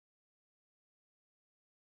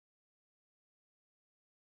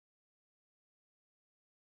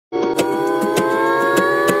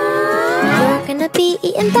gonna be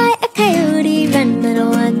eaten by a coyote. Run, little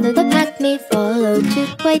one, though the pack may follow. Two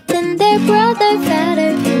white and their brother fatter.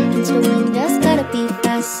 Infants to win, just gotta be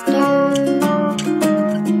faster.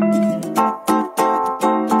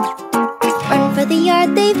 Run for the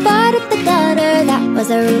yard, they fought up the gutter. That was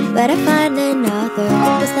a root, better find another.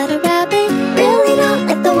 Was that a rabbit? Really not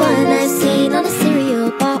like the one I've seen on a cereal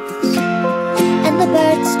box. And the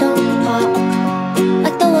birds don't pop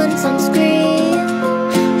like the ones on screen.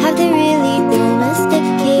 Have they really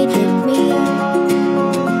domesticated me?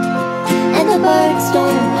 And the birds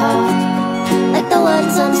don't pop like the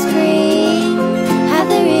ones on screen. Have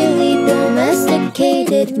they really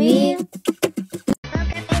domesticated me?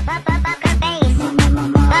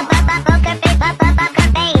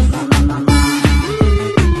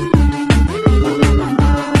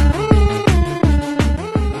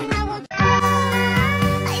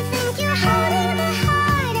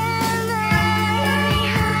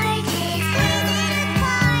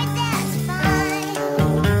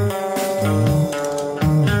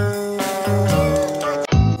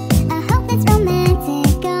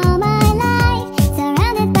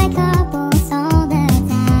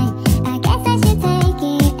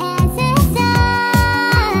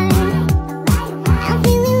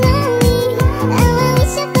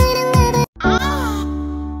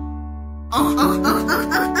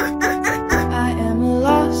 I am a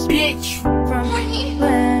lost bitch from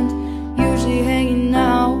land, usually hanging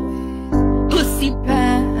out with Pussy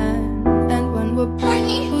Pan. And when we're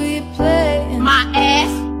pretty, we play in my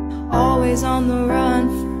ass, always on the run.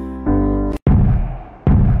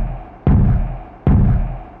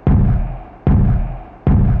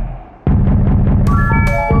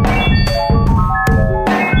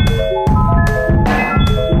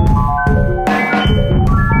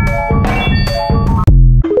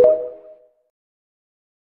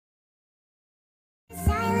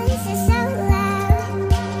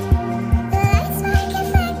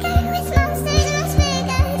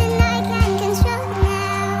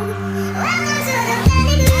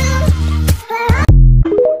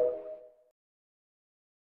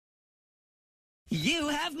 You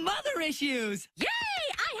have mother issues! Yay!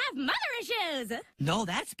 I have mother issues! No,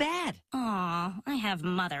 that's bad. Aw, I have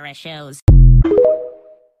mother issues.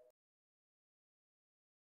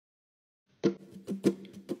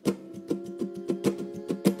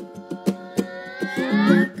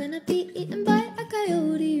 You're gonna be eaten by a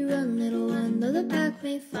coyote. Run, little one, though the pack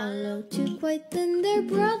may follow. Two quite thin, their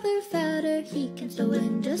brother fatter. He can still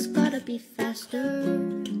win, just gotta be faster.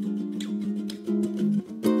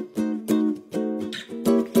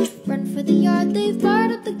 Run for the yard, they've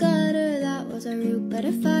barred up the gutter. That was a root,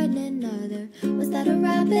 better find another. Was that a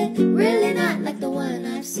rabbit? Really not like the one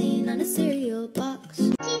I've seen on a cereal box.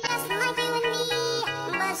 She just like you and me,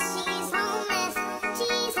 but she's homeless.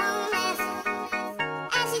 She's homeless.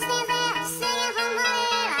 And she stands there singing for money.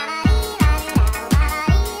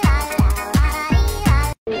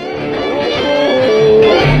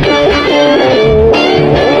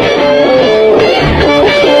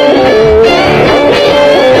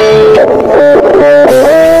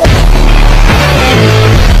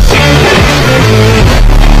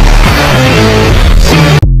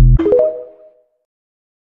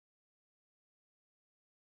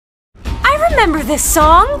 Remember this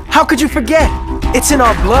song? How could you forget? It's in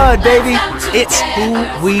our blood, baby. It's who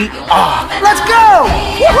we are. Let's go!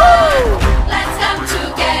 Woohoo! Let's come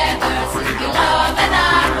together, singing love and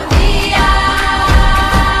harmony.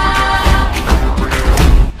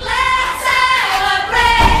 Let's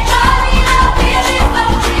celebrate, joining our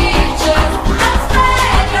beautiful creatures. Let's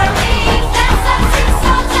spread your wings and sing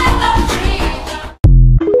songs of freedom.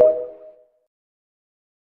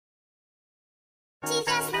 She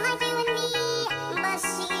just like you and me, but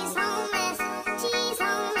she's homeless. She's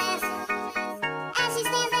homeless. And she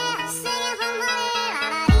stands there singing for money.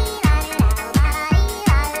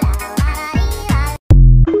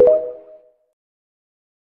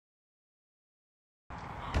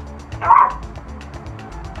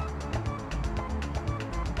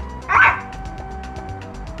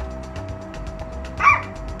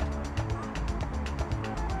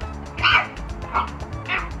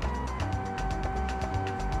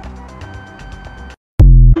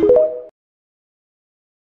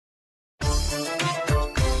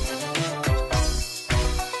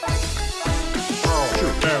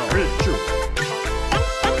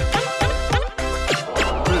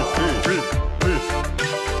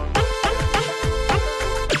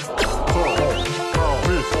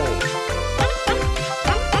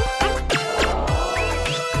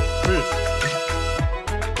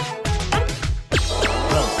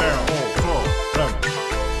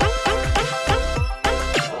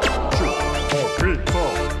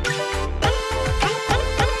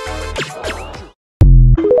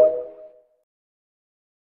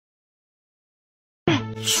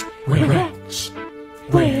 We're rats.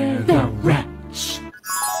 We're the rats.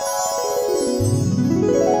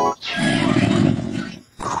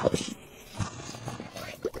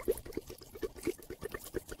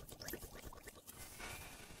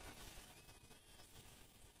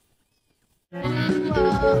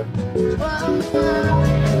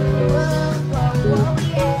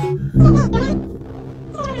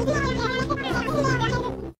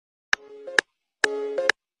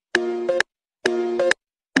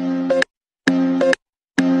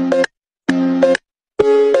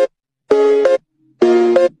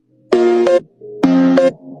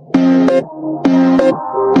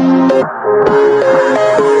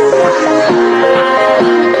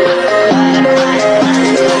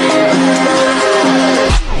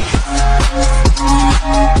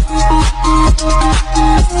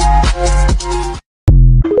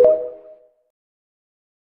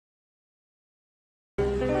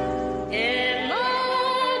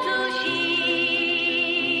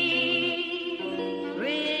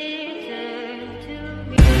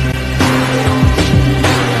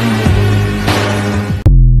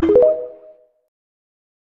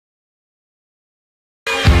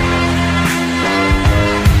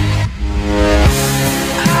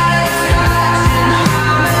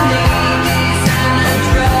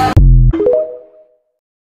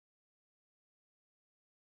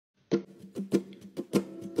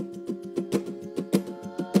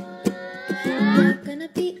 Not gonna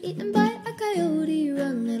be eaten by a coyote.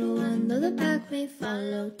 Run, little one, though the pack may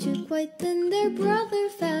follow. Too quite thin, their brother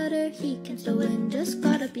fatter. He can still win, just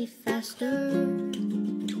gotta be faster.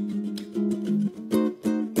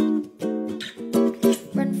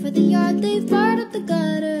 Run for the yard, they've barred up the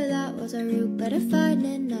gutter. That was a route, better find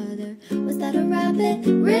another. Was that a rabbit?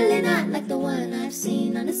 Really not like the one I've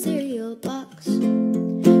seen on a cereal box.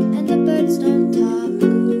 And the birds don't talk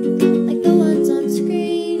like the ones on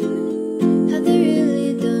screen. Have they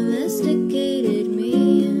really domesticated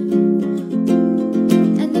me?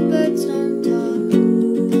 And the birds don't talk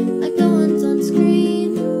like the ones on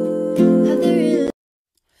screen. Have they really?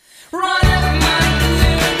 Run after my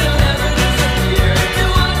career, don't ever disappear. Do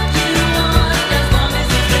what you want as long as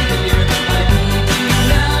you stay here. I need you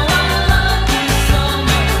now, I love you so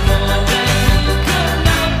much more than you could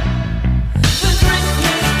know. The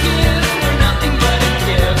Christmas gifts were nothing but a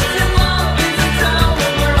gift, and love is a tower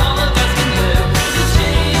where all of us can live. So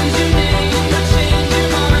change your name or change your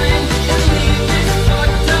mind and leave this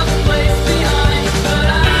fucked up place behind. But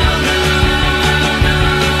I'll know.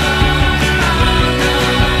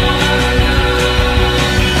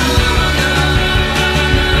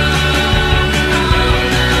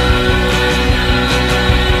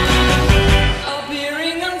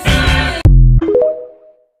 Appearing on sign.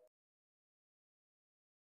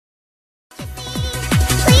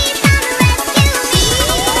 Please come rescue me.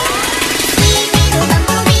 Sweet little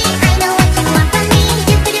bumblebee, I know what you want from me.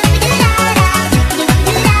 Doop-a-doop-a-doo-da-da,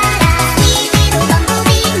 doop-a-doop-a-doo-da-da. Sweet little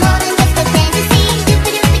bumblebee, more than just a fantasy.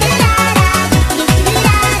 Doop-a-doop-a-doo-da-da,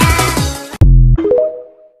 doop-a-doop-a-doo-da-da.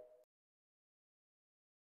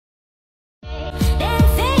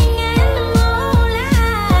 Dancing in the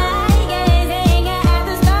moonlight, gazing at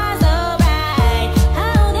the stars so bright,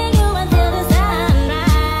 holding you until the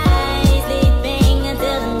sunrise, sleeping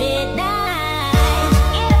until the midnight.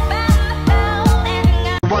 If I fell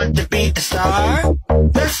and Want to be a star?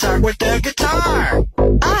 Let's start with the guitar.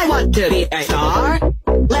 I want to be a star.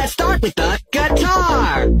 Let's start with the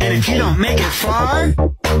guitar. And if you don't make it far,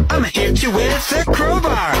 I'ma hit you with the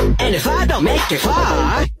crowbar. And if I don't make it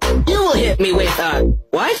far, you will hit me with a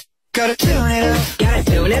what? Gotta tune it up, Gotta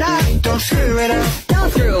tune it up. don't screw it up. Don't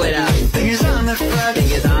screw it up. Fingers on the fret,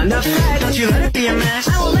 Fingers on the fret. don't you let it be a mess.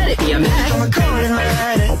 I will let it be a mess. Come a chord and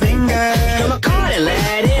let it linger. Come a chord and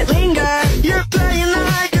let it linger. You're playing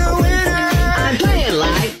like a winner. I'm playing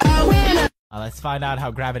like a winner. Let's find out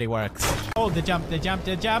how gravity works. Oh, the jump, the jump,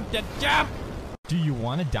 the jump, the jump! Do you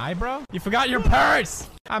want to die, bro? You forgot your purse!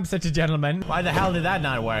 I'm such a gentleman. Why the hell did that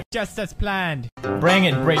not work? Just as planned. Bring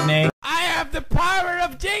it, Brittany. I have the power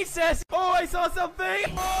of Jesus! Oh, I saw something!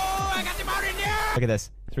 Oh, I got the power in there! Look at this.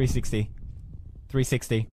 360.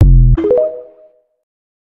 360.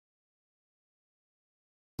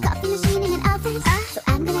 Coffee machine in an office, so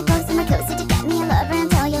I'm gonna go somewhere closer to get me a lover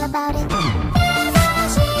and tell you about it.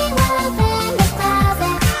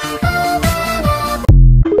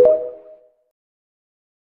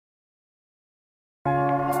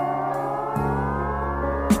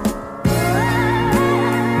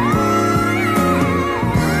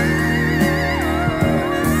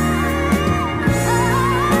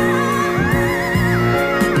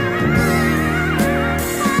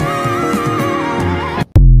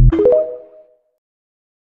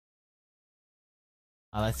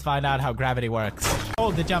 Let's find out how gravity works.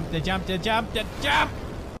 Hold the jump, the jump, the jump, the jump!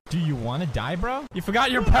 Do you want to die, bro? You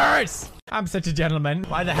forgot your purse! I'm such a gentleman.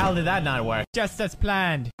 Why the hell did that not work? Just as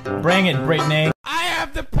planned. Bring it, Brittany. I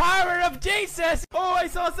have the power of Jesus! Oh, I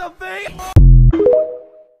saw something!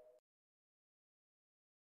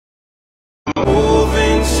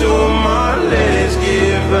 Moving so my legs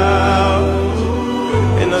give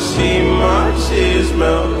out, and I see my tears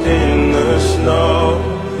melting.